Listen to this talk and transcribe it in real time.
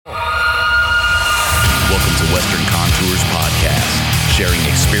Western Contours podcast, sharing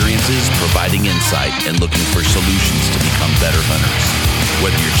experiences, providing insight, and looking for solutions to become better hunters.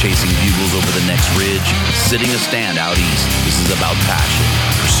 Whether you're chasing bugles over the next ridge, sitting a stand out east, this is about passion,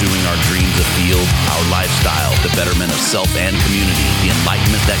 pursuing our dreams afield, our lifestyle, the betterment of self and community, the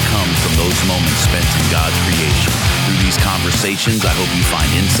enlightenment that comes from those moments spent in God's creation. Through these conversations, I hope you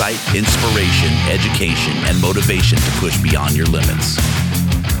find insight, inspiration, education, and motivation to push beyond your limits.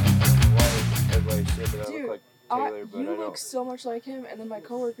 You look so much like him, and then my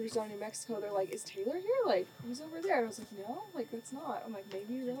coworkers down in New Mexico, they're like, is Taylor here? Like, he's over there. And I was like, no, like, that's not. I'm like,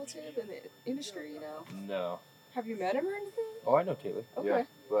 maybe a relative in the industry, you know? No. Have you met him or anything? Oh, I know Taylor. Okay. Yeah,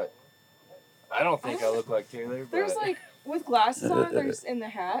 but I don't think I look like Taylor. But... There's, like, with glasses on, there's in the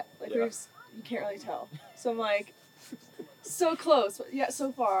hat, like, there's, you can't really tell. So I'm like, so close, but yeah,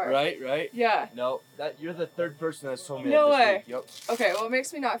 so far. Right? Yeah. No, you're the third person that's told me no that this way. week. Yep. Okay, well, it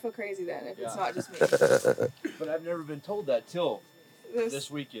makes me not feel crazy then, if it's not just me. But I've never been told that till this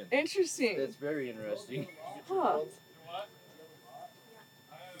weekend. Interesting. It's very interesting. Huh.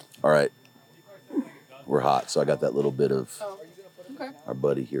 All right. We're hot, so I got that little bit of our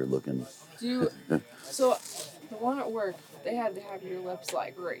buddy here looking. So, the one at work, they had to have your lips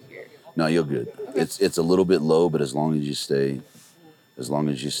like right here. No, you're good. Okay. It's a little bit low, but as long as you stay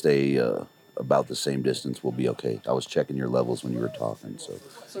about the same distance, we'll be okay. I was checking your levels when you were talking, so.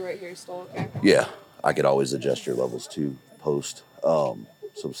 So right here is still okay? Yeah, I could always adjust your levels too, post. So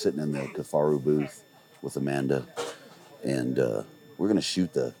I'm sitting in the Kafaru booth with Amanda, and we're gonna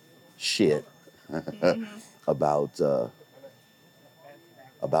shoot the shit about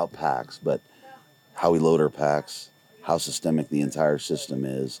packs, but how we load our packs, how systemic the entire system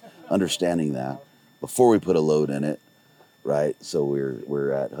is, understanding that before we put a load in it, right? So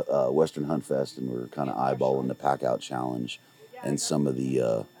we're at Western Hunt Fest, and we're kind of eyeballing the pack out challenge and some of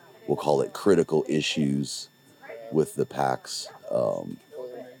the we'll call it critical issues with the packs.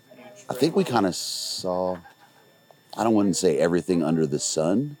 I think we kind of saw, I wouldn't say everything under the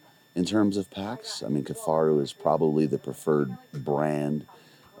sun in terms of packs. I mean, Kafaru is probably the preferred brand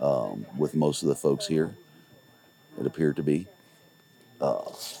with most of the folks here. It appeared to be,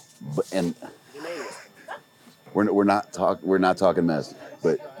 and we're not talking mess.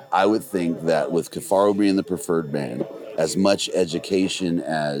 But I would think that with Kafaru being the preferred brand, as much education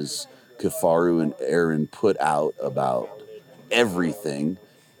as Kafaru and Aaron put out about everything,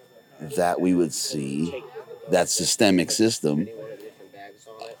 that we would see that systemic system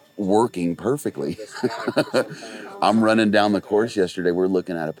working perfectly. I'm running down the course yesterday. We're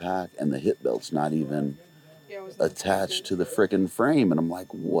looking at a pack, and the hip belt's not even attached to the frickin' frame, and I'm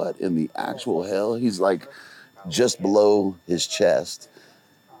like, what in the actual hell? He's like just below his chest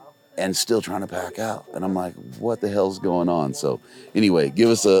and still trying to pack out, and I'm like, what the hell's going on? So anyway, give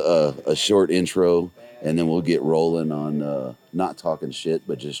us a short intro, and then we'll get rolling on not talking shit,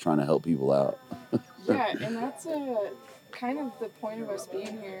 but just trying to help people out. Yeah, and that's kind of the point of us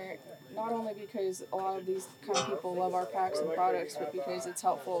being here, not only because a lot of these kind of people love our packs and products, but because it's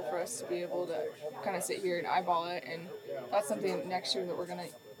helpful for us to be able to kind of sit here and eyeball it. And that's something next year that we're going to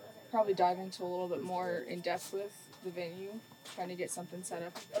probably dive into a little bit more in depth with the venue, trying to get something set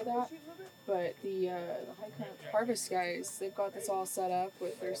up for that. But the High Hunt Harvest guys, they've got this all set up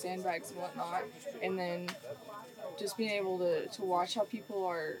with their sandbags and whatnot, and then just being able to watch how people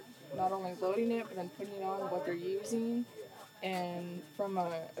are not only loading it, but then putting it on, what they're using. And from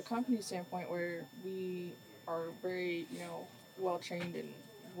a company standpoint, where we are very, well trained in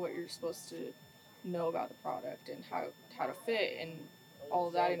what you're supposed to know about the product and how to fit and all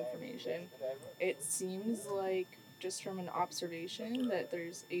of that information, it seems like, just from an observation, that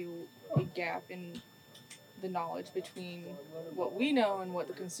there's a gap in the knowledge between what we know and what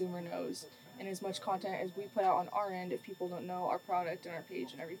the consumer knows. And as much content as we put out on our end, if people don't know our product and our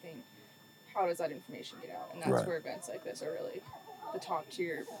page and everything, how does that information get out? And that's where events like this are really the top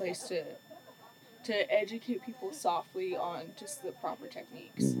tier place to educate people softly on just the proper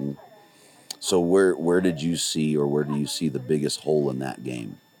techniques. Mm-hmm. So where did you see, or where do you see the biggest hole in that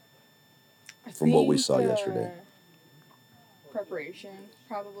game from what we saw yesterday? Preparation,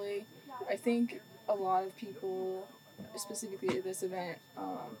 probably. I think a lot of people, specifically at this event,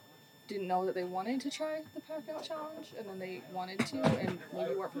 didn't know that they wanted to try the Pack Out Challenge, and then they wanted to and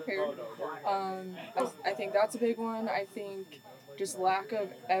maybe weren't prepared. I think that's a big one. I think just lack of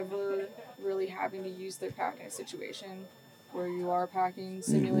ever really having to use their pack in a situation where you are packing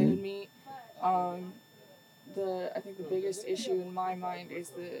simulated meat. I think the biggest issue in my mind is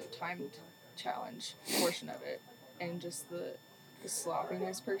the timed challenge portion of it, and just the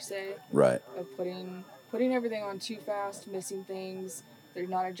sloppiness per se. Right. Of putting everything on too fast, missing things, They're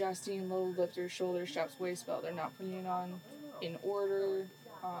not adjusting load lifters, shoulder straps, waist belt. They're not putting it on in order.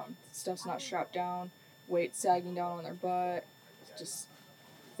 Stuff's not strapped down. Weight sagging down on their butt. It's just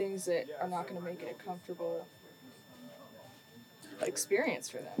things that are not going to make it a comfortable experience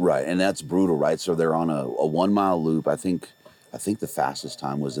for them. Right, and that's brutal, right? So they're on a 1 mile loop. I think the fastest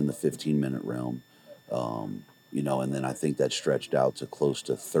time was in the 15-minute realm, you know, and then I think that stretched out to close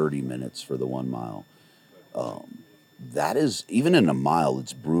to 30 minutes for the 1 mile. That is, even in a mile,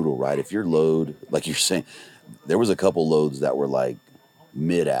 it's brutal, right? If your load, like you're saying, there was a couple loads that were like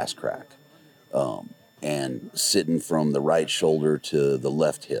mid-ass crack, and sitting from the right shoulder to the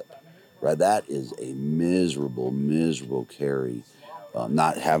left hip, right? That is a miserable carry.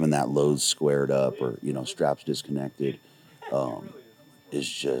 Not having that load squared up or, you know, straps disconnected, is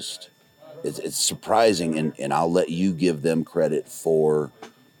just, it's surprising. And I'll let you give them credit for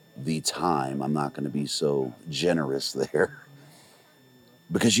the time. I'm not going to be so generous there.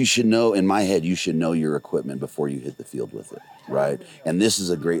 Because you should know, in my head, you should know your equipment before you hit the field with it, right? And this is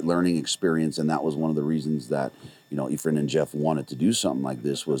a great learning experience, and that was one of the reasons that, you know, Efren and Jeff wanted to do something like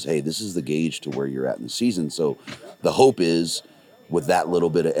this was, hey, this is the gauge to where you're at in the season. So the hope is, with that little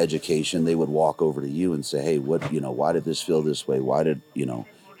bit of education, they would walk over to you and say, hey, what, you know, why did this feel this way? Why did, you know,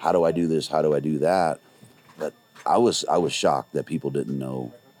 how do I do this? How do I do that? But I was shocked that people didn't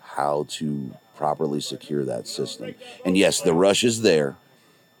know how to properly secure that system. And yes, the rush is there.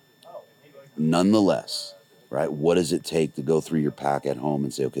 Nonetheless, right, what does it take to go through your pack at home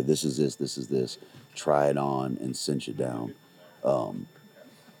and say, okay, this is this, try it on and cinch it down? Those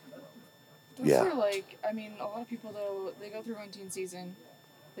are like, I mean, a lot of people, though, they go through hunting season,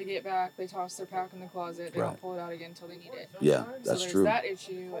 they get back, they toss their pack in the closet, they don't pull it out again until they need it. Yeah, that's true. So there's that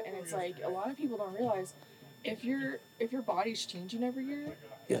issue, and it's like, a lot of people don't realize, if your body's changing every year,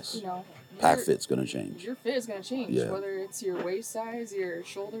 yes, you know, pack fit's going to change. Your fit is going to change, yeah. Whether it's your waist size, your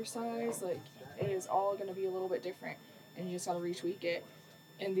shoulder size, like, it is all going to be a little bit different, and you just got to retweak it.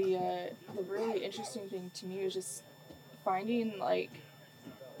 And the really interesting thing to me is just finding, like,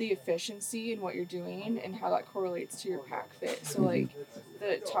 the efficiency in what you're doing and how that correlates to your pack fit. So, like,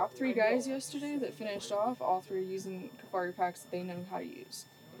 the top 3 guys yesterday that finished off, all 3 using Kafari packs that they know how to use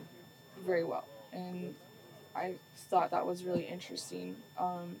very well. And I thought that was really interesting.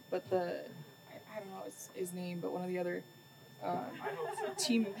 But I don't know his name, but one of the other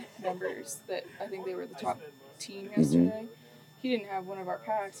team members that I think they were the top team yesterday, he didn't have one of our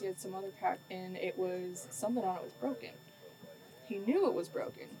packs. He had some other pack, and it was, something on it was broken. He knew it was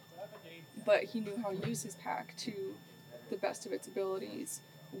broken, but he knew how to use his pack to the best of its abilities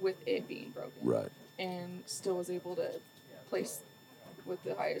with it being broken. Right. And still was able to place with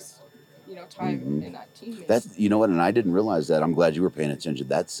the highest, you know, time in that team. That's, you know what, and I didn't realize that. I'm glad you were paying attention.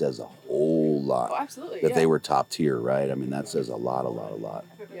 That says a whole lot. Oh, absolutely. That they were top tier, right? I mean, that says a lot.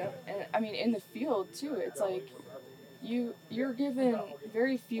 Yep. And I mean, in the field too, it's like you're given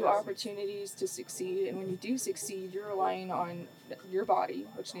very few opportunities to succeed, and when you do succeed, you're relying on your body,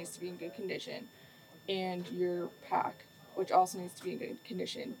 which needs to be in good condition, and your pack, which also needs to be in good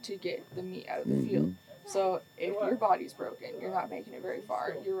condition to get the meat out of the field. So if your body's broken, you're not making it very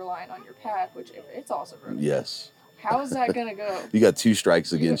far. You're relying on your pack, which if it's also broken. Yes. How's that gonna go? You got 2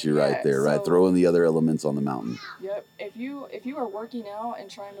 strikes against you right there, right? Throwing the other elements on the mountain. Yep. If you are working out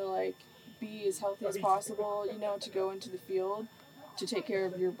and trying to, like, be as healthy as possible, you know, to go into the field to take care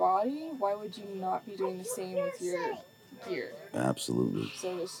of your body, why would you not be doing the same with your gear? Absolutely.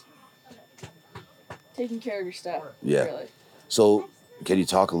 So just taking care of your stuff. Yeah. Really. So can you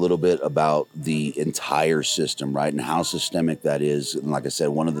talk a little bit about the entire system, right, and how systemic that is? And like I said,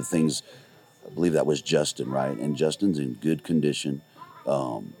 one of the things, I believe that was Justin, right? And Justin's in good condition,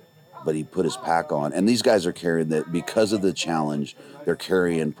 but he put his pack on. And these guys are carrying that, because of the challenge, they're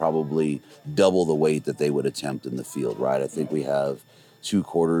carrying probably double the weight that they would attempt in the field, right? I think we have 2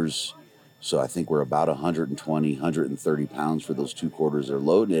 quarters, so I think we're about 120, 130 pounds for those 2 quarters they're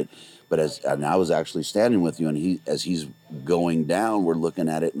loading it. But and I was actually standing with you, and as he's going down, we're looking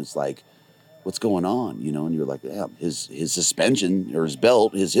at it, and it's like, what's going on? You know, and you're like, yeah, his suspension or his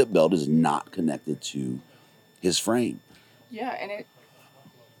belt, his hip belt is not connected to his frame. Yeah, and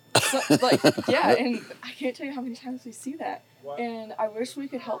and I can't tell you how many times we see that. And I wish we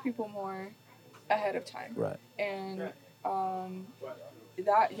could help people more ahead of time. Right. And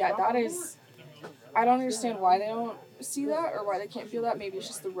that is, I don't understand why they don't see that or why they can't feel that. Maybe it's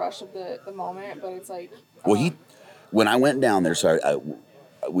just the rush of the moment, but it's like. Well, when I went down there,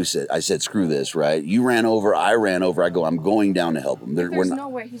 I said, screw this, right? You ran over, I ran over. I'm going down to help him. There's no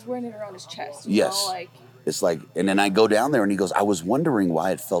way he's wearing it around his chest. Yes. You know, like. It's like, and then I go down there and he goes, I was wondering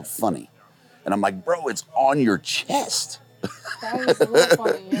why it felt funny. And I'm like, bro, it's on your chest. That is a little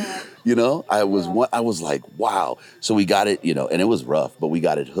funny, yeah. You know, I was like, wow. So we got it, you know, and it was rough, but we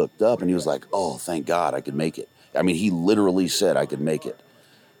got it hooked up, and he was like, oh, thank God I could make it. I mean, he literally said I could make it.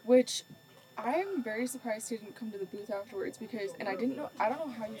 Which I'm very surprised he didn't come to the booth afterwards because, and I don't know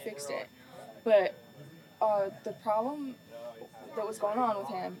how you fixed it, but the problem that was going on with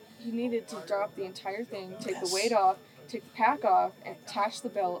him, he needed to drop the entire thing, take the weight off, take the pack off, and attach the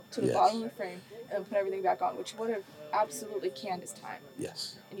belt to the bottom of the frame, and then put everything back on, which would have absolutely canned his time.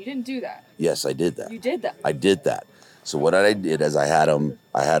 Yes. And you didn't do that. Yes, I did that. You did that. I did that. So what I did is I had him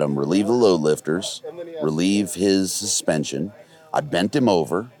relieve the load lifters, relieve his suspension. I bent him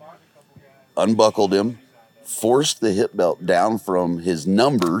over, unbuckled him, forced the hip belt down from his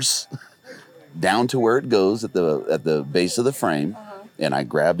numbers down to where it goes at the base of the frame, and I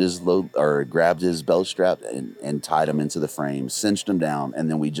grabbed his belt strap and tied him into the frame, cinched him down, and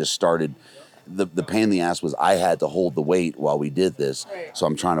then we just started. The pain in the ass was I had to hold the weight while we did this, so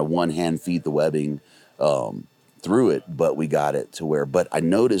I'm trying to one hand feed the webbing through it, but we got it to where. But I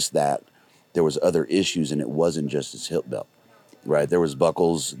noticed that there was other issues, and it wasn't just his hip belt, right? There was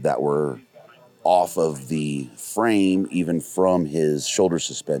buckles that were off of the frame, even from his shoulder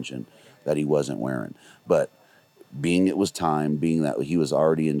suspension, that he wasn't wearing. But being it was time, being that he was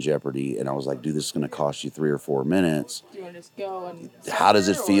already in jeopardy, and I was like, dude, this is going to cost you 3 or 4 minutes. Do you want to just go and... How does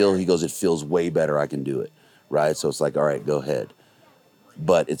it feel? He goes, it feels way better. I can do it, right? So it's like, all right, go ahead.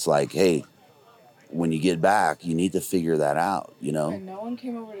 But it's like, hey, when you get back, you need to figure that out, you know? And no one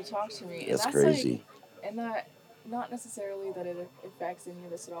came over to talk to me. That's crazy. Like, and that, not necessarily that it affects any of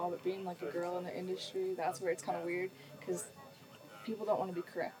this at all, but being like a girl in the industry, that's where it's kind of weird, because people don't want to be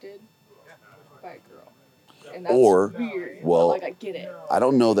corrected by a girl. And that's weird. Well, like, I get it. I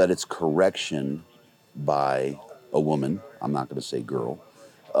don't know that it's correction by a woman. I'm not going to say girl.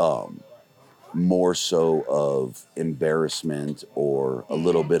 More so of embarrassment or a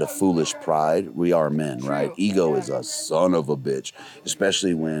little bit of foolish pride. We are men, right? Ego is a son of a bitch,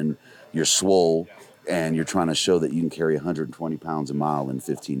 especially when you're swole and you're trying to show that you can carry 120 pounds a mile in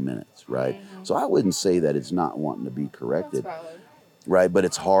 15 minutes, right? Mm-hmm. So I wouldn't say that it's not wanting to be corrected, right? But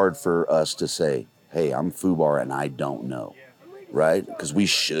it's hard for us to say, hey, I'm FUBAR and I don't know, right? Because we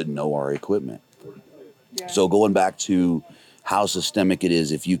should know our equipment. Yeah. So going back to how systemic it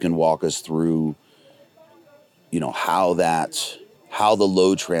is, if you can walk us through, you know, how the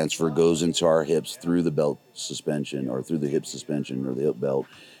load transfer goes into our hips through the belt suspension or through the hip suspension or the hip belt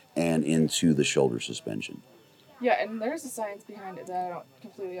and into the shoulder suspension. Yeah, and there's a science behind it that I don't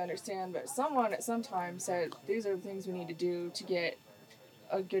completely understand, but someone at some time said these are the things we need to do to get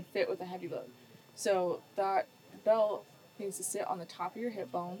a good fit with a heavy load. So that belt needs to sit on the top of your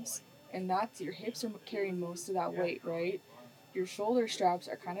hip bones, and that's your hips are carrying most of that weight, right? Your shoulder straps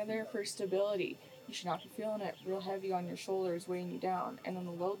are kind of there for stability. You should not be feeling it real heavy on your shoulders weighing you down. And then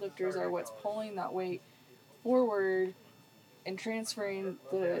the load lifters are what's pulling that weight forward and transferring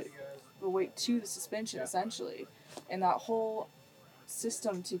the weight to the suspension, essentially. And that whole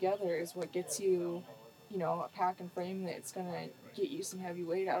system together is what gets you, you know, a pack and frame that's going to get you some heavy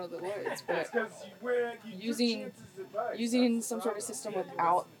weight out of the woods. But using some sort of system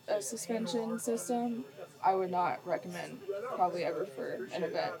without a suspension system, I would not recommend probably ever for an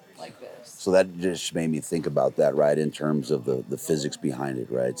event like this. So that just made me think about that, right, in terms of the physics behind it,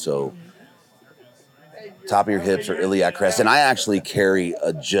 right? So top of your hips or iliac crest, and I actually carry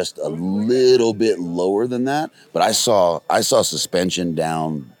just a little bit lower than that, but I saw suspension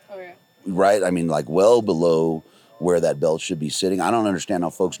down, right? I mean, like well below where that belt should be sitting. I don't understand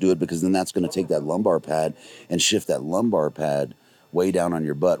how folks do it, because then that's going to take that lumbar pad and shift that lumbar pad way down on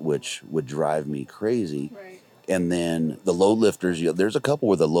your butt, which would drive me crazy. Right. And then the load lifters, there's a couple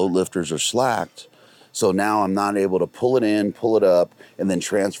where the load lifters are slacked. So now I'm not able to pull it in, pull it up, and then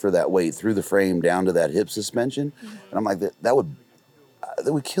transfer that weight through the frame down to that hip suspension. Mm-hmm. And I'm like, that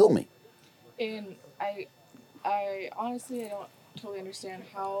would kill me. And I honestly, I don't totally understand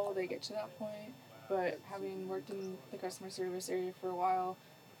how they get to that point. But having worked in the customer service area for a while,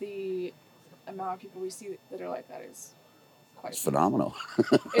 the amount of people we see that are like that is quite phenomenal.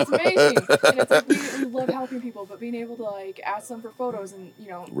 It's amazing. And it's like we love helping people, but being able to like ask them for photos and, you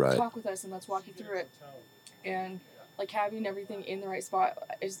know, talk with us and let's walk you through it. And like having everything in the right spot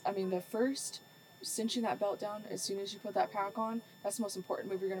is, I mean, the first cinching that belt down as soon as you put that pack on, that's the most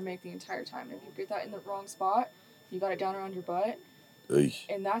important move you're going to make the entire time. If you get that in the wrong spot, you got it down around your butt.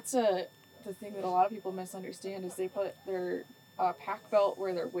 And that's the thing that a lot of people misunderstand is they put their pack belt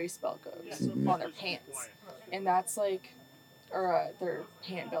where their waist belt goes on their pants. And that's like, or their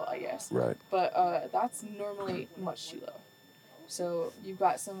pant belt, I guess. Right. But that's normally much too low. So you've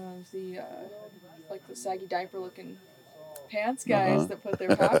got some of the, like the saggy diaper looking pants guys that put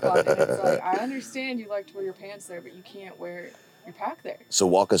their pack on, and it's like, I understand you like to wear your pants there, but you can't wear your pack there. So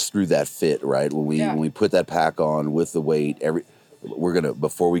walk us through that fit, right? When we put that pack on with the weight,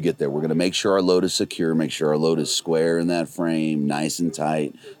 before we get there, we're gonna make sure our load is secure, make sure our load is square in that frame, nice and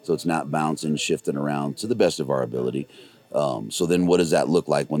tight, so it's not bouncing, shifting around to the best of our ability. So then what does that look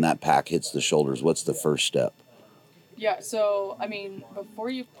like when that pack hits the shoulders? What's the first step? Yeah, so, I mean, before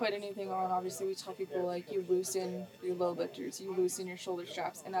you put anything on, obviously we tell people, like, you loosen your load lifters, you loosen your shoulder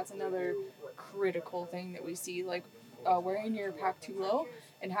straps, and that's another critical thing that we see, like, wearing your pack too low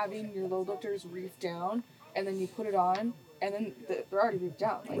and having your load lifters reef down, and then you put it on, and then they're already reefed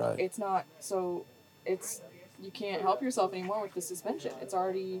down. Like, it's not, so you can't help yourself anymore with the suspension. It's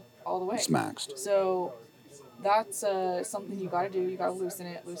already all the way. It's maxed. So that's something you gotta do. You gotta loosen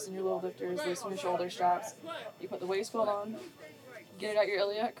it. Loosen your load lifters, loosen your shoulder straps. You put the waist belt on, get it at your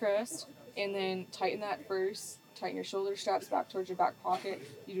iliac crest, and then tighten that first. Tighten your shoulder straps back towards your back pocket.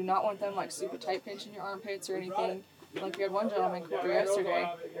 You do not want them like super tight pinching your armpits or anything. Like we had one gentleman come over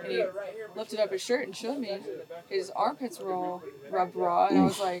yesterday, and he lifted up his shirt and showed me his armpits were all rubbed raw, and I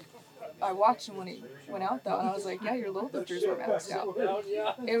was like, I watched him when he went out though, and I was like, yeah, your load lifters were maxed out.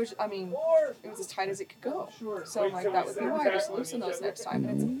 It was as tight as it could go. So I'm like, that would be why. Just loosen those next time.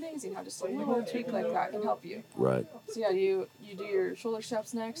 And it's amazing how just a little tweak like that can help you. Right. So yeah, you do your shoulder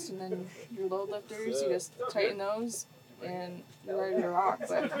straps next, and then your load lifters, you just tighten those, and you're ready to rock.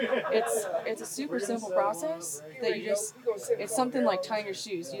 But it's a super simple process that it's something like tying your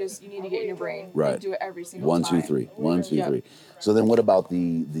shoes. You need to get in your brain. Right. And do it every single One, time. 2, 3. 1, 2, 3. So then what about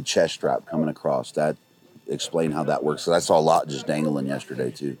the chest strap coming across? Explain how that works. So I saw a lot just dangling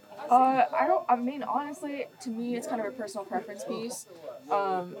yesterday too. Honestly, to me, it's kind of a personal preference piece.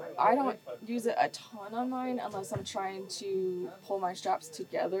 I don't use it a ton on mine unless I'm trying to pull my straps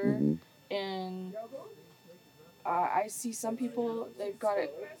together. And I see some people, they've got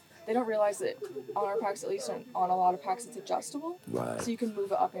it, they don't realize that on our packs, at least on a lot of packs, it's adjustable. Right. So you can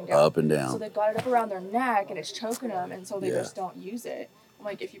move it up and down. Up and down. So they've got it up around their neck and it's choking them, and so they just don't use it. I'm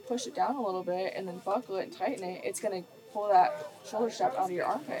like, if you push it down a little bit and then buckle it and tighten it, it's going to pull that shoulder strap out of your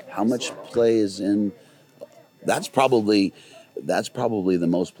armpit. How much play is in? That's probably the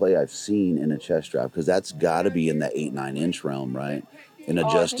most play I've seen in a chest strap, because that's got to be in the 8-9 inch realm, right? In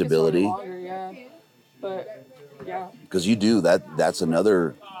adjustability. I think it's longer, yeah. But yeah. Because you do that. That's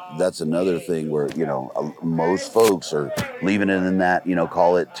another thing where most folks are leaving it in that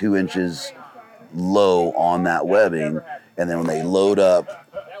call it 2 inches low on that webbing, and then when they load up,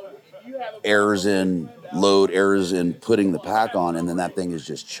 errors in putting the pack on, and then that thing is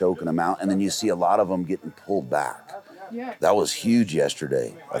just choking them out, and then you see a lot of them getting pulled back. Yeah. That was huge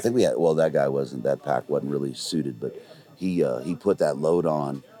yesterday. I think that pack wasn't really suited, but he put that load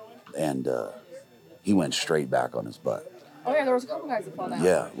on, and he went straight back on his butt. Oh yeah, there was a couple guys that fell down.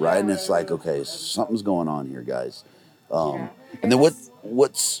 Yeah, right. And it's like, okay, something's going on here, guys. And then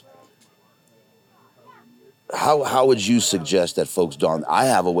how would you suggest that folks don? I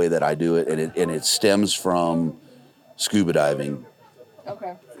have a way that I do it, and it stems from scuba diving.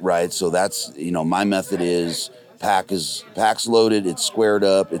 Okay. Right. So that's my method is pack's loaded, it's squared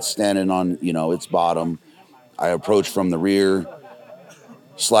up, it's standing on its bottom. I approach from the rear,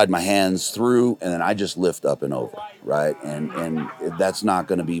 slide my hands through, and then I just lift up and over. Right. And that's not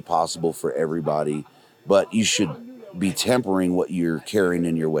going to be possible for everybody, but you should be tempering what you're carrying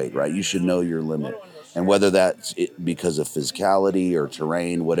in your weight. Right. You should know your limit. And whether that's because of physicality or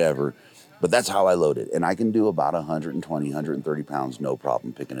terrain, whatever, but that's how I load it. And I can do about 120, 130 pounds, no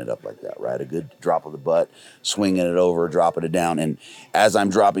problem picking it up like that, right? A good drop of the butt, swinging it over, dropping it down. And as I'm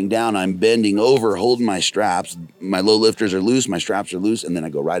dropping down, I'm bending over, holding my straps. My low lifters are loose, my straps are loose, and then I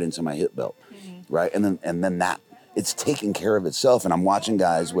go right into my hip belt, right? And then that, it's taking care of itself. And I'm watching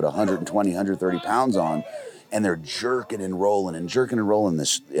guys with 120, 130 pounds on, and they're jerking and rolling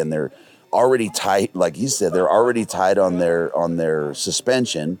this, and they're already tight, like he said, they're already tight on their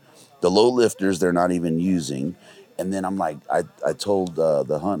suspension. The low lifters they're not even using. And then I'm like, I told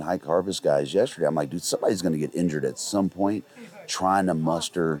the hunt hike harvest guys yesterday, I'm like, dude, somebody's going to get injured at some point trying to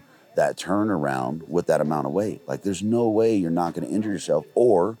muster that turnaround with that amount of weight. Like, there's no way you're not going to injure yourself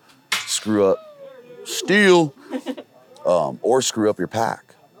or screw up steel or screw up your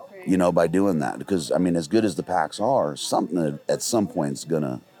pack, by doing that. Because, I mean, as good as the packs are, something at some point is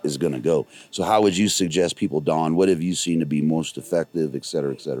gonna go. So how would you suggest people don? What have you seen to be most effective, et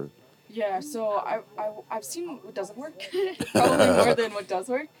cetera, et cetera? Yeah, so I've seen what doesn't work, probably more than what does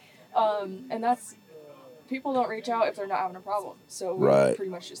work. And that's, people don't reach out if they're not having a problem. So we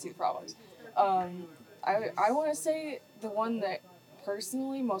pretty much just see the problems. I want to say the one that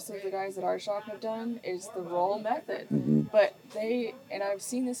personally most of the guys at our shop have done is the roll method. But and I've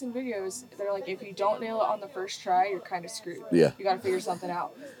seen this in videos, they're like, if you don't nail it on the first try, you're kind of screwed. Yeah. You got to figure something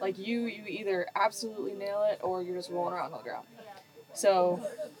out. Like, you either absolutely nail it or you're just rolling around on the ground. So,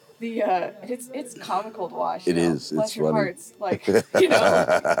 it's comical to watch. It is. Bless It's your funny. Hearts. Like,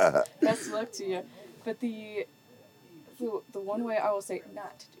 best of luck to you. But the one way I will say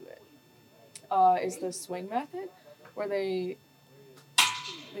not to do it is the swing method, where they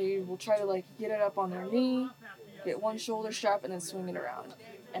will try to, like, get it up on their knee, get one shoulder strap, and then swing it around.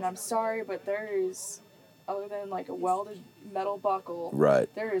 And I'm sorry, but there is, other than, like, a welded metal buckle, right,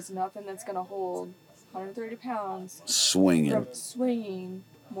 there is nothing that's going to hold 130 pounds swinging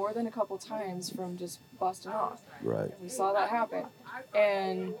more than a couple times from just busting off. Right. We saw that happen.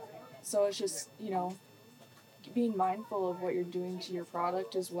 And so it's just, being mindful of what you're doing to your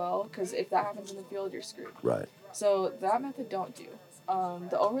product as well, because if that happens in the field, you're screwed. Right. So that method, don't do.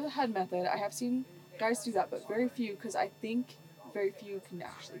 The over-the-head method, I have seen guys do that, but very few, because I think very few can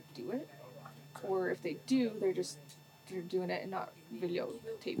actually do it. Or if they do, they're doing it and not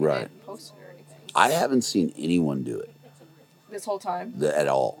videotaping right. it and posting it or anything. I haven't seen anyone do it. This whole time? At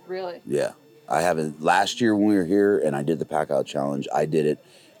all. Really? Yeah. I haven't. Last year when we were here and I did the pack out challenge, I did it.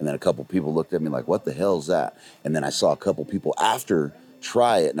 And then a couple people looked at me like, what the hell is that? And then I saw a couple people after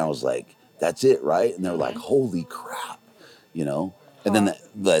try it and I was like, that's it, right? And they're like, holy crap, And then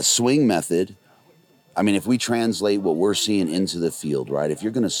the swing method, I mean, if we translate what we're seeing into the field, right? If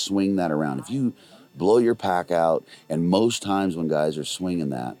you're going to swing that around, if you blow your pack out, and most times when guys are swinging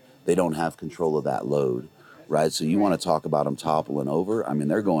that, they don't have control of that load, right? So you want to talk about them toppling over. I mean,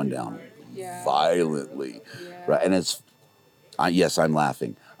 they're going down violently, right? And yes, I'm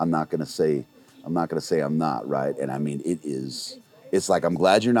laughing. I'm not going to say I'm not, right? And I mean, it's like, I'm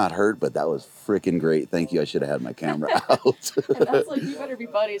glad you're not hurt, but that was freaking great. Thank you. I should have had my camera out. And that's like, you better be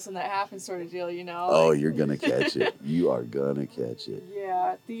buddies when that happens sort of deal, Oh, you're going to catch it. You are going to catch it.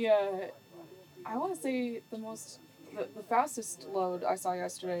 Yeah. I want to say the fastest load I saw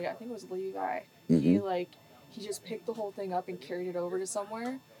yesterday, I think it was Levi. Mm-hmm. He just picked the whole thing up and carried it over to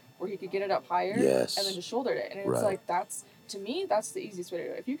somewhere where he could get it up higher. Yes. And then just shouldered it. And it's like, to me, that's the easiest way to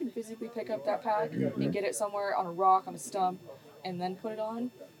do it. If you can physically pick up that pack and get it somewhere on a rock, on a stump, and then put it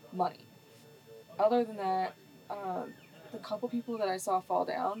on, money. Other than that, the couple people that I saw fall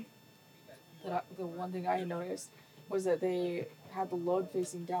down, the one thing I noticed was that they had the load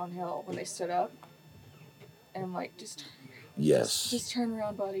facing downhill when they stood up. And I'm like, just turn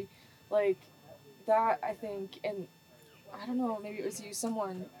around, buddy. Like, that, I think, and I don't know, maybe it was you,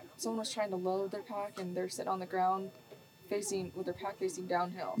 someone was trying to load their pack and they're sitting on the ground with their pack facing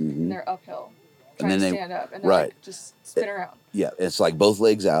downhill, and they're uphill. Trying to stand up, and they're like, just spin around. Yeah, it's like both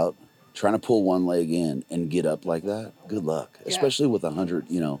legs out, trying to pull one leg in and get up like that. Good luck, especially with 100.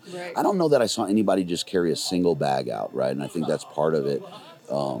 Right. I don't know that I saw anybody just carry a single bag out, right? And I think that's part of it,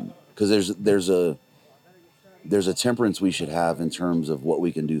 because there's a temperance we should have in terms of what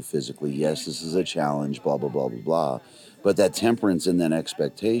we can do physically. Yes, this is a challenge, blah blah blah blah blah, but that temperance and that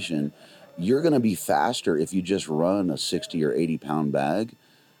expectation, you're going to be faster if you just run a 60 or 80 pound bag.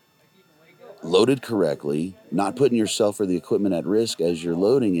 Loaded correctly, not putting yourself or the equipment at risk as you're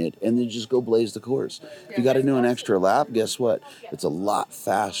loading it, and then just go blaze the course. If you got to do an extra lap, guess what? It's a lot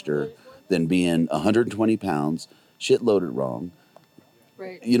faster than being 120 pounds, shit loaded wrong.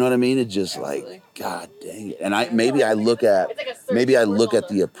 Right. You know what I mean? It's just like, God dang it. And maybe I look at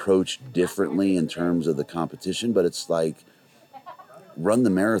the approach differently in terms of the competition, but it's like, run the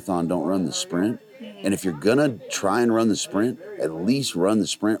marathon, don't run the sprint. And if you're going to try and run the sprint, at least run the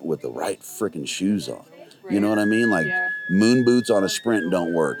sprint with the right freaking shoes on. Right. You know what I mean? Like, moon boots on a sprint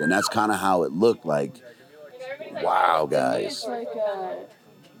don't work. And that's kind of how it looked like. Wow, guys. It's like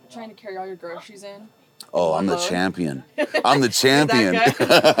trying to carry all your groceries in. Oh, I'm the champion. I'm the champion.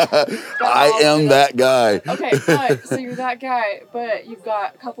 I am that guy. Okay, but so you're that guy, but you've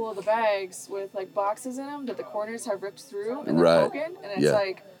got a couple of the bags with like boxes in them that the corners have ripped through and they're broken, and it's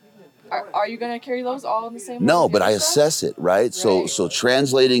like, are you going to carry those all in the same way? No, but I assess it, right? So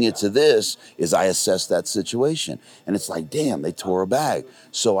translating it to this is I assess that situation. And it's like, damn, they tore a bag.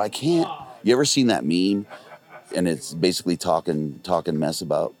 So I can't. You ever seen that meme? And it's basically talking mess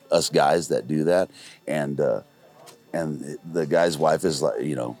about us guys that do that. And the guy's wife is like,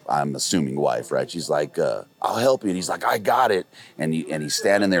 I'm assuming wife, right? She's like, I'll help you. And he's like, I got it. And he's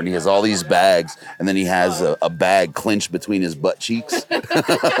standing there and he has all these bags. And then he has a bag clenched between his butt cheeks.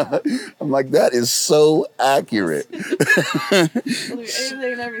 I'm like, that is so accurate.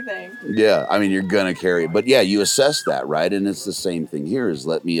 Anything and everything. Yeah, I mean, you're going to carry it. But yeah, you assess that, right? And it's the same thing here is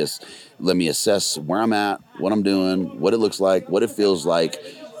let me assess where I'm at, what I'm doing, what it looks like, what it feels like,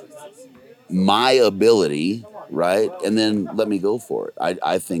 my ability, right? And then let me go for it.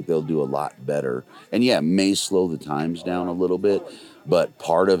 I think they'll do a lot better. And yeah, it may slow the times down a little bit, but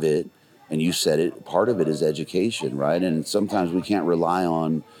part of it, and you said it, part of it is education, right? And sometimes we can't rely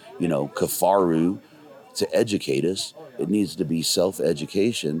on, Kafaru to educate us. It needs to be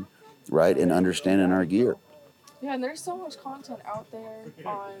self-education, right? And understanding our gear. Yeah, and there's so much content out there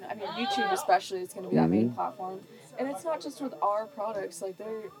on, I mean, YouTube especially is going to be that main platform. And it's not just with our products. Like,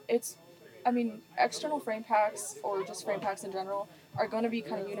 external frame packs or just frame packs in general are going to be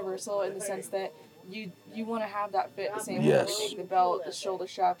kind of universal in the sense that you want to have that fit the same way everything. The belt, the shoulder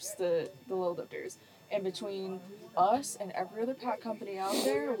straps, the load lifters. And between us and every other pack company out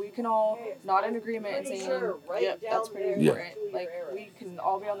there, we can all nod in agreement and saying, yep, that's pretty important. Like, we can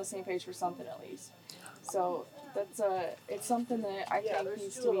all be on the same page for something at least. So it's something that I think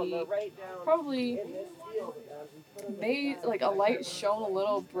needs to be probably made, like, a light shown a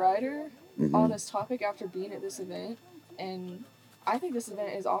little brighter on this topic after being at this event. And I think this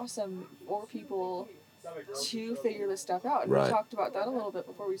event is awesome for people to figure this stuff out. And we talked about that a little bit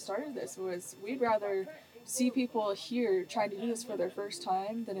before we started this, was we'd rather see people here trying to do this for their first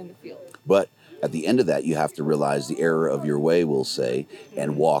time than in the field. But at the end of that, you have to realize the error of your way, we'll say,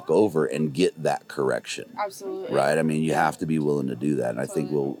 and walk over and get that correction. Absolutely. Right? I mean, you have to be willing to do that. And I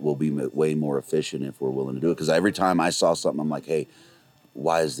think we'll be way more efficient if we're willing to do it. Because every time I saw something, I'm like, hey,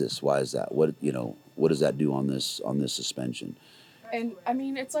 why is this? Why is that? What does that do on this suspension? And I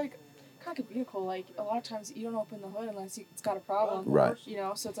mean, it's like kind of like a vehicle. Like, a lot of times you don't open the hood unless it's got a problem. Right.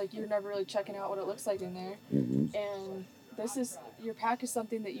 So it's like you're never really checking out what it looks like in there. And your pack is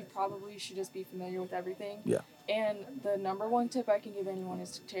something that you probably should just be familiar with everything. Yeah. And the number one tip I can give anyone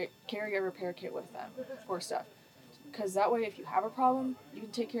is to carry a repair kit with them for stuff. Because that way, if you have a problem, you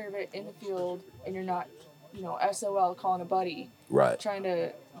can take care of it in the field, and you're not, SOL calling a buddy. Right. Trying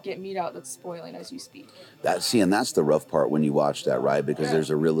to get meat out that's spoiling as you speak. And that's the rough part when you watch that, right? Because there's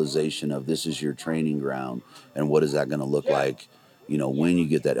a realization of this is your training ground, and what is that going to look like, when you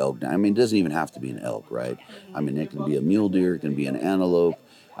get that elk down. I mean, it doesn't even have to be an elk, right? I mean, it can be a mule deer, it can be an antelope.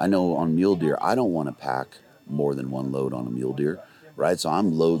 I know on mule deer, I don't want to pack more than one load on a mule deer, right? So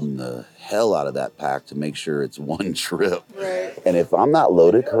I'm loading the hell out of that pack to make sure it's one trip. Right. And if I'm not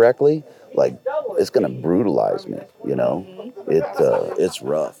loaded correctly, like, it's going to brutalize me, It's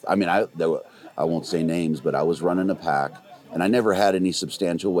rough. I mean, I won't say names, but I was running a pack, and I never had any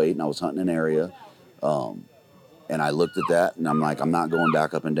substantial weight, and I was hunting an area, and I looked at that, and I'm like, I'm not going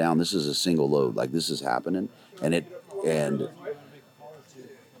back up and down. This is a single load. Like, this is happening, and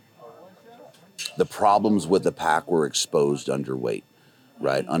the problems with the pack were exposed under weight,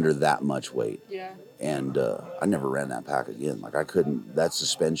 right? Under that much weight. Yeah. And I never ran that pack again. Like, I couldn't, that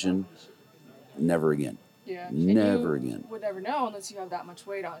suspension, never again. Yeah. Never again. Would never know unless you have that much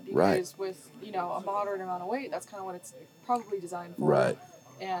weight on. Because with, a moderate amount of weight, that's kind of what it's probably designed for. Right.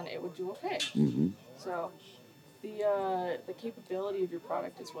 And it would do okay. So the capability of your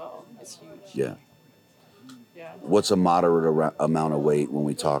product as well is huge. Yeah. Yeah. What's a moderate amount of weight when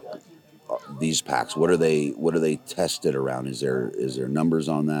we talk these packs? What are they tested around? Is there numbers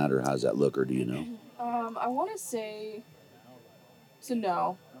on that, or how does that look, or do you know? I want to say, so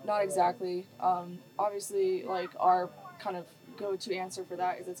no, not exactly. Obviously, like, our kind of go-to answer for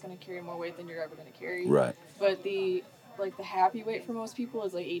that is it's going to carry more weight than you're ever going to carry. Right. But the happy weight for most people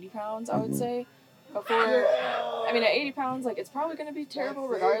is like 80 pounds, I would say. At 80 pounds, like, it's probably going to be terrible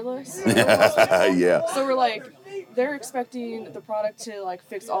regardless. Yeah. So we're like, they're expecting the product to, like,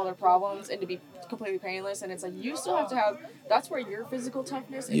 fix all their problems and to be completely painless. And it's like, you still have to have, that's where your physical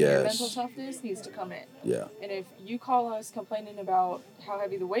toughness and your mental toughness needs to come in. Yeah. And if you call us complaining about how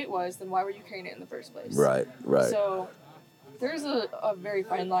heavy the weight was, then why were you carrying it in the first place? Right. So there's a very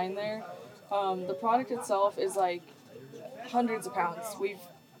fine line there. The product itself is, like, hundreds of pounds. We've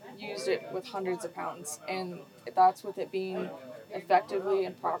used it with hundreds of pounds, and that's with it being effectively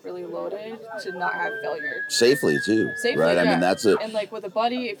and properly loaded to not have failure. Safely too. Right? Yeah. I mean, that's it. And, like, with a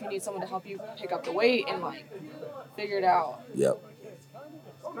buddy, if you need someone to help you pick up the weight and, like, figure it out. Yep.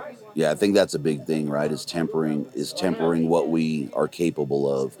 Yeah, I think that's a big thing, right? Is tempering what we are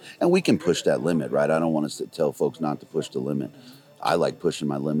capable of, and we can push that limit, right? I don't want to tell folks not to push the limit. I like pushing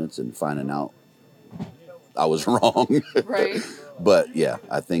my limits and finding out I was wrong. Right. But yeah,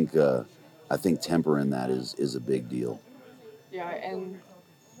 I think tempering that is a big deal. Yeah, and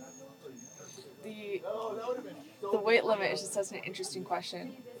the weight limit is just such an interesting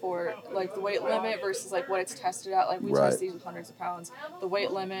question for, like, the weight limit versus, like, what it's tested at. Like, we test these with hundreds of pounds. The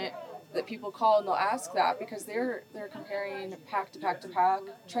weight limit that people call and they'll ask that because they're comparing pack to pack to pack,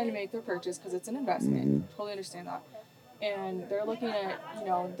 trying to make their purchase because it's an investment. Totally understand that. and they're looking at,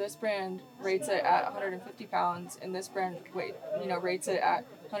 this brand rates it at 150 pounds, and this brand rates it at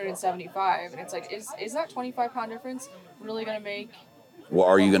 175, and it's like, is that 25-pound difference really going to make? Well,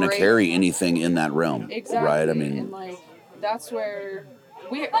 are you going to carry anything in that realm? Exactly. Right? I mean, and like, that's where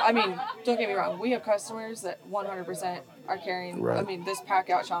don't get me wrong, we have customers that 100% are carrying. Right. I mean, this pack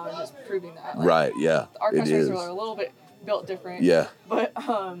out challenge is proving that. Like, right. Yeah. Our customers are a little bit built different. Yeah. But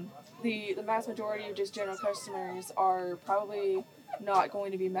the mass majority of just general customers are probably not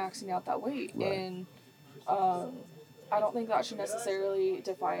going to be maxing out that weight, right. And I don't think that should necessarily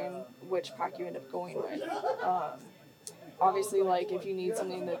define which pack you end up going with. Obviously, like, if you need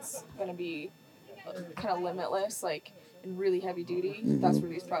something that's going to be kind of limitless, like, and really heavy duty, that's where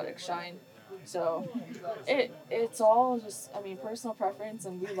these products shine. So it's all just, personal preference,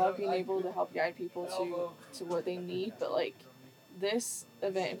 and we love being able to help guide people to what they need, but like, this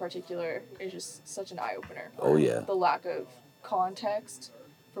event in particular is just such an eye-opener. Oh yeah. The lack of context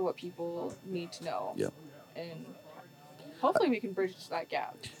for what people need to know. Yep. And hopefully we can bridge that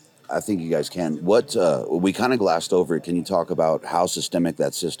gap. I think you guys can. What we kind of glassed over it. Can you talk about how systemic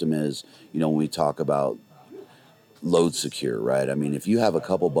that system is? When we talk about load secure, right? I mean, if you have a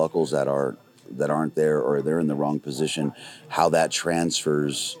couple buckles that aren't there, or they're in the wrong position, how that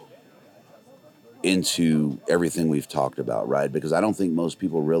transfers into everything we've talked about, right? Because I don't think most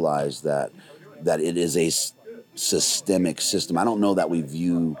people realize that it is a systemic system. I don't know that we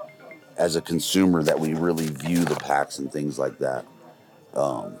view, as a consumer, that we really view the packs and things like that.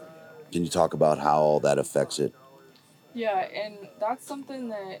 Can you talk about how all that affects it? Yeah, and that's something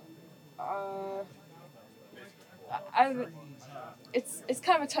that it's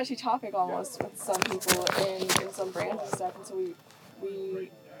kind of a touchy topic almost with some people and some brands and stuff, and so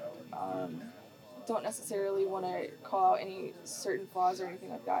we don't necessarily want to call out any certain flaws or anything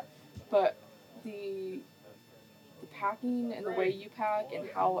like that, but the packing and the way you pack and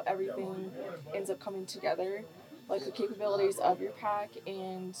how everything ends up coming together, like the capabilities of your pack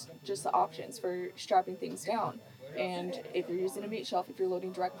and just the options for strapping things down, and if you're using a meat shelf, if you're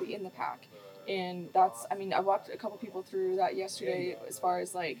loading directly in the pack. And that's, I walked a couple people through that yesterday as far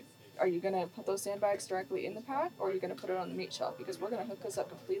as like, are you going to put those sandbags directly in the pack, or are you going to put it on the meat shelf? Because we're going to hook this up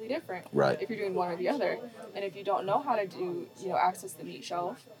completely different if you're doing one or the other. And if you don't know how to do, access the meat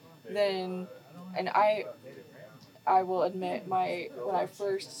shelf, then, and I will admit, when I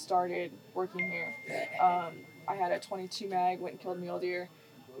first started working here, I had a 22 mag, went and killed mule deer,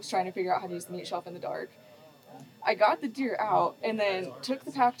 was trying to figure out how to use the meat shelf in the dark. I got the deer out and then took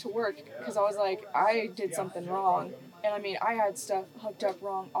the pack to work because I was like, I did something wrong. And I had stuff hooked up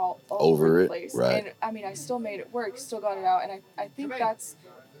wrong all over the place. Right. And I still made it work, still got it out. And I think that's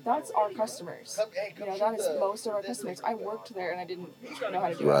our customers. That is most of our customers. I worked there and I didn't know how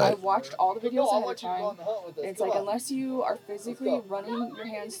to do it. I watched all the videos ahead of time. And it's like, unless you are physically running your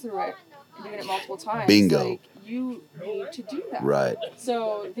hands through it and doing it multiple times, bingo. Like, you need to do that. Right.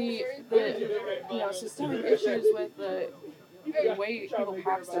 So the systemic issues with the way people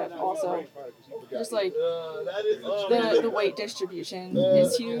pack stuff also, just like the weight distribution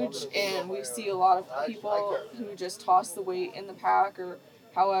is huge, and we see a lot of people who just toss the weight in the pack or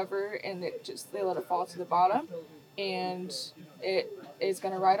however, and they let it fall to the bottom, and it is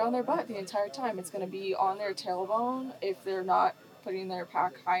going to ride on their butt the entire time. It's going to be on their tailbone if they're not putting their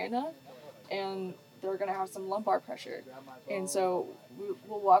pack high enough, and they're going to have some lumbar pressure. And so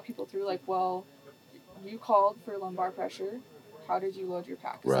we'll walk people through, like, well, you called for lumbar pressure. How did you load your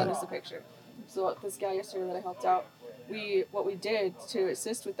pack? Send us a picture. So this guy yesterday that I helped out, what we did to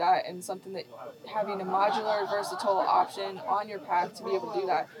assist with that, and something that having a modular, versatile option on your pack to be able to do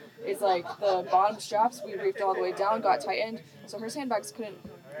that, is like the bottom straps we reefed all the way down, got tightened, so her sandbags couldn't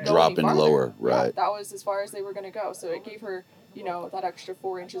go drop any any lower. Right. Yeah, that was as far as they were going to go. So it gave her, that extra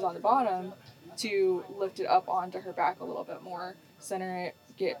 4 inches on the bottom to lift it up onto her back a little bit more, center it,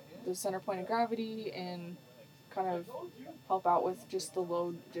 get the center point of gravity, and kind of help out with just the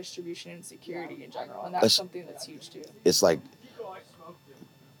load distribution and security in general. And that's something that's huge too. It's like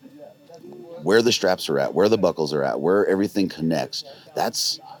where the straps are at, where the buckles are at, where everything connects.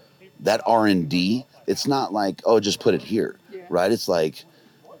 That's that R&D. It's not like, oh, just put it here, right? It's like,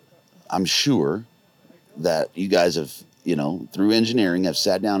 I'm sure that you guys have, through engineering, have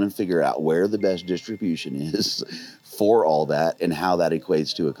sat down and figured out where the best distribution is for all that and how that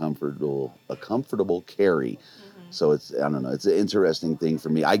equates to a comfortable carry. So it's, I don't know, it's an interesting thing for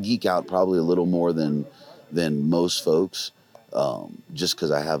me. I geek out probably a little more than most folks, just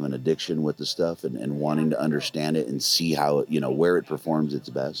because I have an addiction with the stuff and wanting to understand it and see how it, where it performs its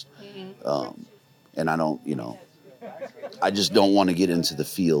best. And I don't, I just don't want to get into the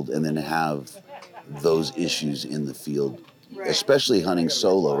field and then have those issues in the field, Right. especially hunting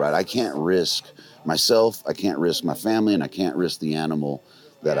solo, right? I can't risk myself, I can't risk my family, and I can't risk the animal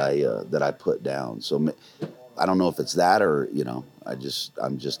that I put down. So I don't know if it's that or, I'm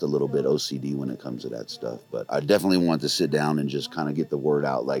just a little bit OCD when it comes to that stuff. But I definitely want to sit down and just kind of get the word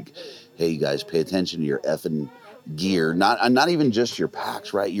out, like, hey, you guys, pay attention to your effing gear. Not even just your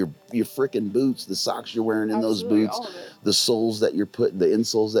packs, right? Your freaking boots, the socks you're wearing in Absolutely, those boots, all of it. the soles that you're putting, the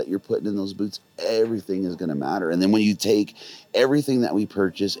insoles that you're putting in those boots. Everything is going to matter. And then when you take everything that we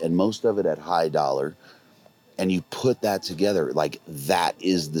purchase, and most of it at high dollar, and you put that together, like, that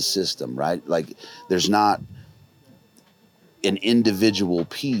is the system, right? Like, there's not an individual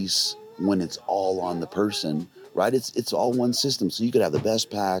piece when it's all on the person, right? It's all one system. So you could have the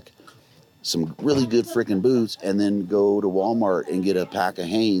best pack, some really good freaking boots, and then go to Walmart and get a pack of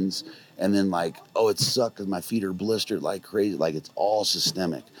Hanes, and then like, oh, it sucked because my feet are blistered like crazy. Like, it's all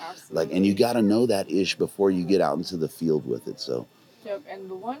systemic. Absolutely. Like, and you got to know that ish before you get out into the field with it. So. Yep.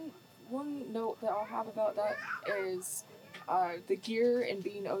 And the one note that I'll have about that is the gear and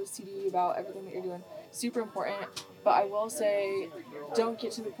being OCD about everything that you're doing, super important. But I will say, don't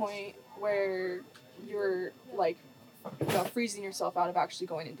get to the point where you're like, freezing yourself out of actually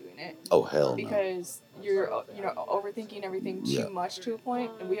going and doing it. Oh, hell no. Because you're, overthinking everything too much to a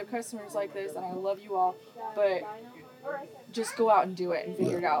point. And we have customers like this, and I love you all, but just go out and do it and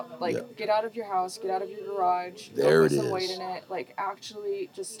figure it out. Like, get out of your house, get out of your garage, there go put it some is. weight in it. Like,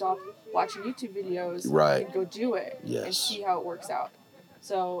 actually just stop watching YouTube videos and go do it and see how it works out.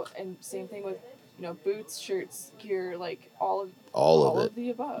 So, and same thing with, boots, shirts, gear, like all of the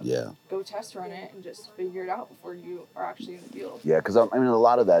above. Yeah. Go test run it and just figure it out before you are actually in the field. Yeah, because I mean, a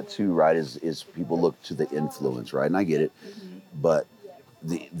lot of that too, right, is people look to the influence, right? And I get it. Mm-hmm. But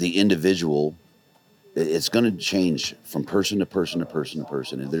the individual, it's going to change from person to person to person to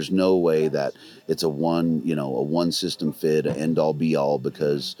person. And there's no way that it's a one system fit, an end all be all,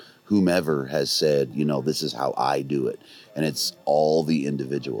 because whomever has said, this is how I do it. And it's all the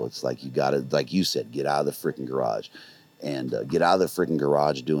individual. It's like, you got to, like you said, get out of the freaking garage. And get out of the freaking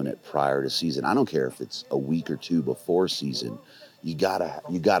garage doing it prior to season. I don't care if it's a week or two before season. You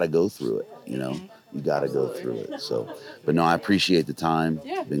gotta go through it. You gotta go through it. So, but no, I appreciate the time.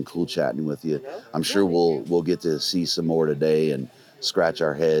 Yeah. Been cool chatting with you. I'm sure we'll get to see some more today and scratch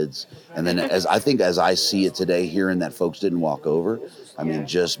our heads. And then as I see it today, hearing that folks didn't walk over, I mean,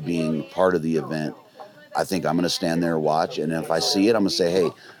 just being part of the event, I think I'm gonna stand there and watch. And if I see it, I'm gonna say, hey,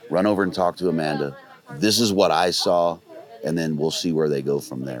 run over and talk to Amanda. This is what I saw. And then we'll see where they go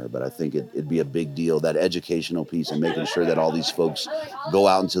from there. But I think it'd be a big deal, that educational piece, and making sure that all these folks go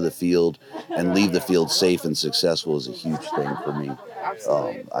out into the field and leave the field safe and successful is a huge thing for me.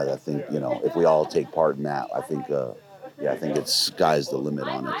 Absolutely. I think, if we all take part in that, I think it's sky's the limit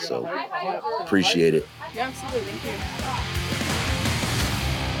on it. So appreciate it. Yeah, absolutely. Thank you.